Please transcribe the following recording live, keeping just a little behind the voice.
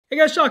Hey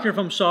guys, Doc here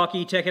from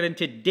sakitech, and in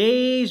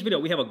today's video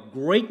we have a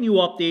great new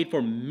update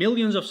for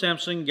millions of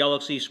Samsung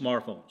Galaxy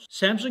smartphones.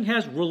 Samsung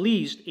has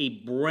released a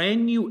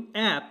brand new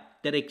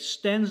app that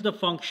extends the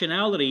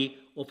functionality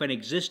of an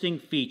existing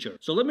feature.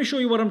 So let me show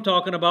you what I'm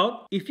talking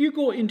about. If you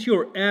go into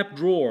your app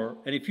drawer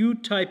and if you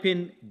type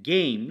in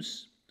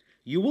games,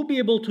 you will be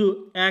able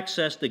to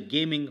access the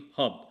gaming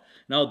hub.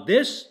 Now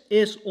this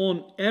is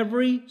on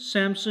every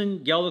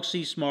Samsung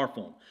Galaxy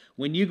smartphone.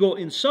 When you go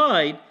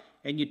inside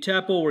and you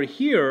tap over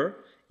here,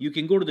 you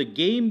can go to the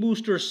Game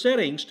Booster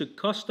settings to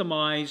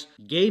customize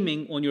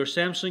gaming on your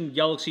Samsung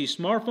Galaxy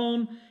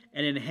smartphone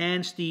and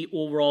enhance the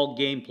overall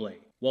gameplay.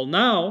 Well,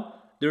 now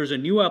there's a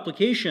new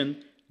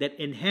application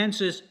that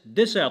enhances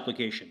this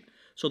application.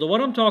 So the one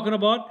I'm talking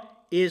about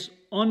is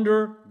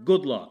under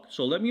Good Lock.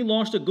 So let me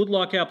launch the Good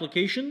Lock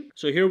application.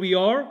 So here we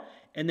are.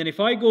 And then if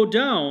I go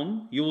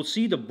down, you will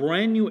see the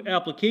brand new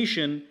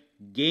application,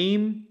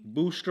 Game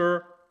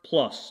Booster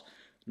Plus.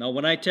 Now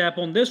when I tap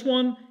on this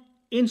one,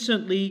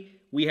 instantly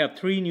we have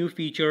 3 new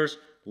features.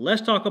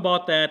 Let's talk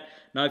about that.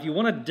 Now, if you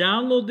want to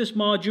download this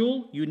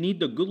module, you need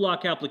the Good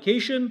Lock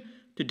application.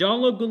 To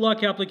download Good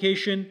Lock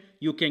application,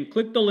 you can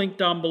click the link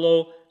down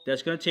below.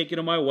 That's going to take you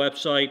to my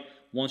website.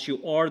 Once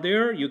you are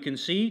there, you can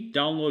see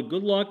download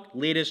Good Lock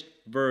latest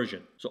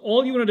version. So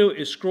all you want to do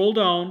is scroll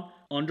down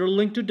under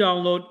link to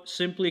download,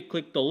 simply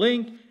click the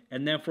link,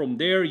 and then from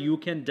there you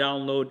can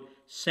download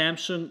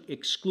Samsung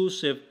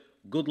exclusive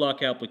Good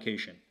Lock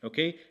application.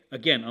 Okay,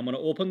 again, I'm going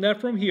to open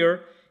that from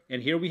here.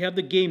 And here we have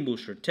the Game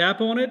Booster.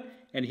 Tap on it,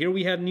 and here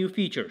we have new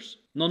features.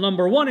 Now,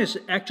 number one is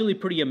actually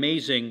pretty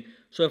amazing.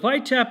 So if I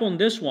tap on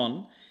this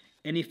one,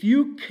 and if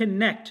you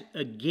connect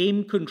a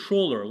game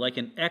controller, like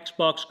an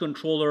Xbox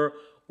controller,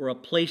 or a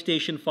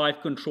PlayStation 5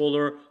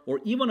 controller,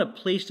 or even a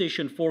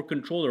PlayStation 4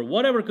 controller,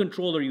 whatever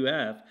controller you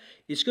have,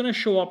 it's going to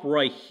show up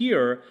right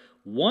here.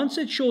 Once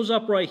it shows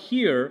up right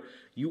here,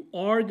 you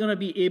are going to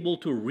be able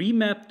to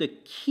remap the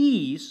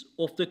keys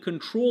of the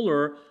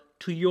controller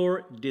to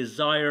your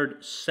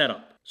desired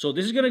setup. So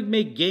this is going to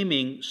make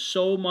gaming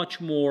so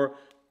much more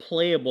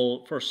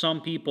playable for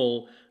some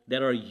people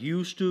that are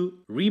used to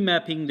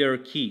remapping their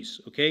keys,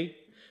 okay?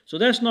 So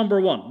that's number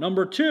one.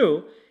 Number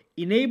two,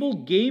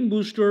 enable Game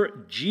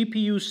Booster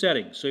GPU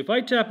settings. So if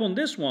I tap on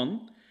this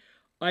one,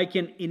 I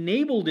can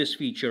enable this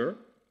feature,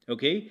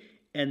 okay?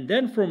 And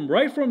then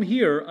right from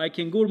here, I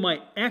can go to my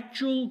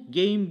actual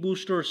Game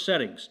Booster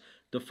settings.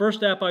 The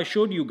first app I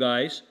showed you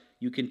guys,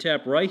 you can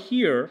tap right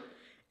here.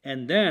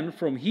 And then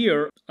from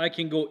here, I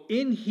can go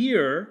in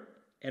here,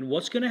 and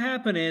what's going to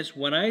happen is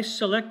when I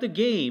select the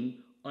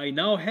game, I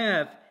now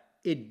have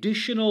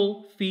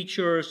additional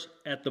features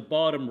at the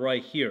bottom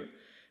right here.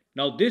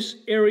 Now this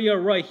area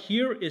right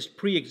here is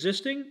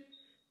pre-existing.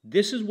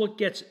 This is what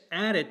gets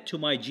added to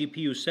my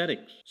GPU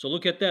settings. So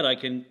look at that. I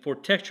can, for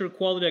texture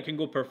quality, I can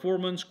go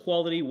performance,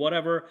 quality,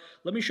 whatever.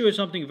 Let me show you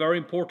something very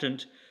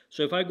important.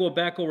 So if I go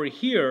back over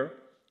here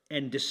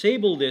and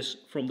disable this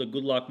from the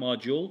Good Lock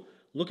module,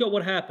 look at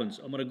what happens.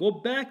 I'm going to go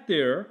back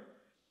there,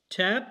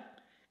 tap,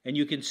 and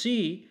you can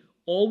see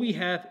all we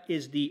have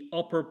is the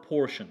upper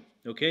portion,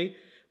 okay?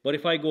 But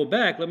if I go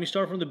back, let me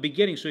start from the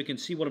beginning so you can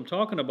see what I'm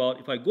talking about.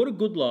 If I go to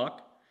Good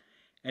Lock,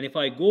 and if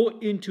I go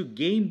into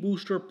Game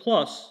Booster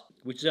Plus,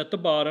 which is at the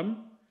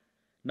bottom,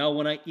 now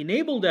when I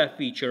enable that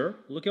feature,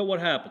 look at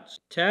what happens.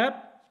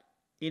 Tap,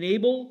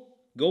 enable,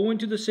 go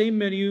into the same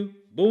menu,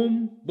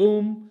 boom,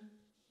 boom,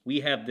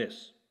 we have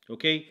this,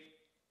 okay?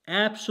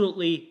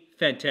 Absolutely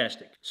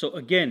fantastic. So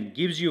again,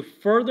 gives you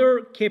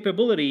further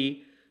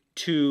capability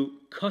to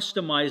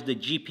customize the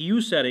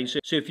GPU settings.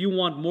 So if you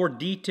want more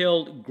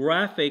detailed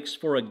graphics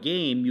for a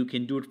game, you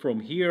can do it from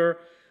here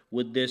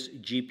with this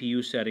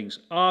GPU settings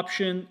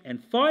option.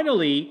 And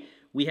finally,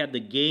 we have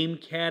the game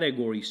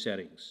category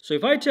settings. So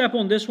if I tap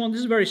on this one, this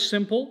is very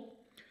simple.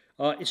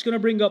 It's going to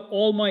bring up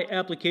all my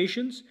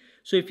applications.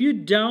 So if you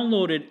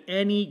downloaded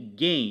any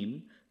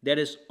game that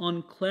is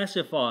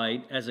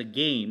unclassified as a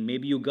game,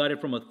 maybe you got it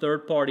from a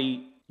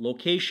third-party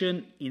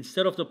location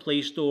instead of the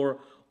Play Store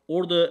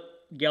or the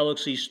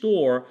Galaxy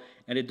Store,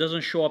 and it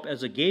doesn't show up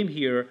as a game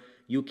here,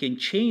 you can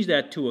change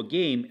that to a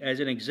game. As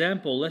an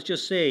example, let's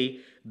just say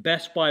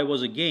Best Buy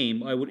was a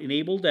game. I would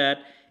enable that,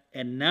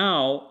 and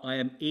now I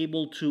am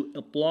able to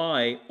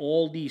apply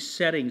all these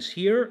settings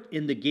here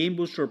in the Game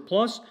Booster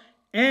Plus.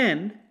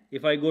 And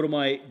if I go to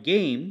my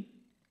game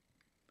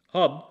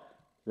hub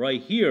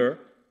right here,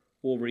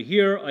 over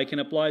here, I can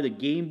apply the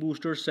Game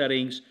Booster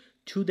settings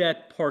to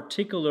that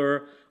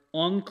particular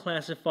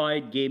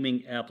unclassified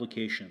gaming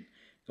application.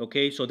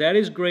 Okay, so that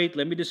is great.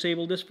 Let me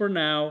disable this for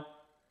now.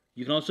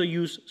 You can also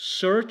use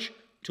search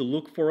to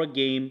look for a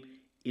game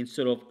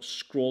instead of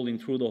scrolling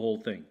through the whole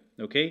thing.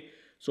 Okay,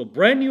 so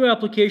brand new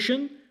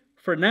application.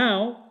 For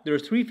now, there are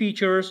 3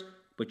 features,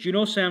 but you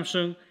know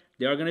Samsung,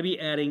 they are going to be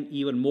adding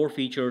even more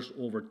features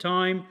over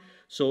time.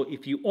 So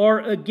if you are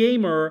a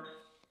gamer,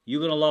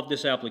 you're going to love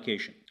this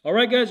application. All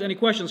right, guys, any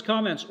questions,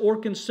 comments, or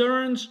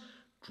concerns?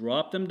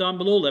 Drop them down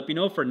below. Let me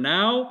know. For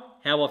now,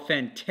 have a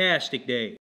fantastic day.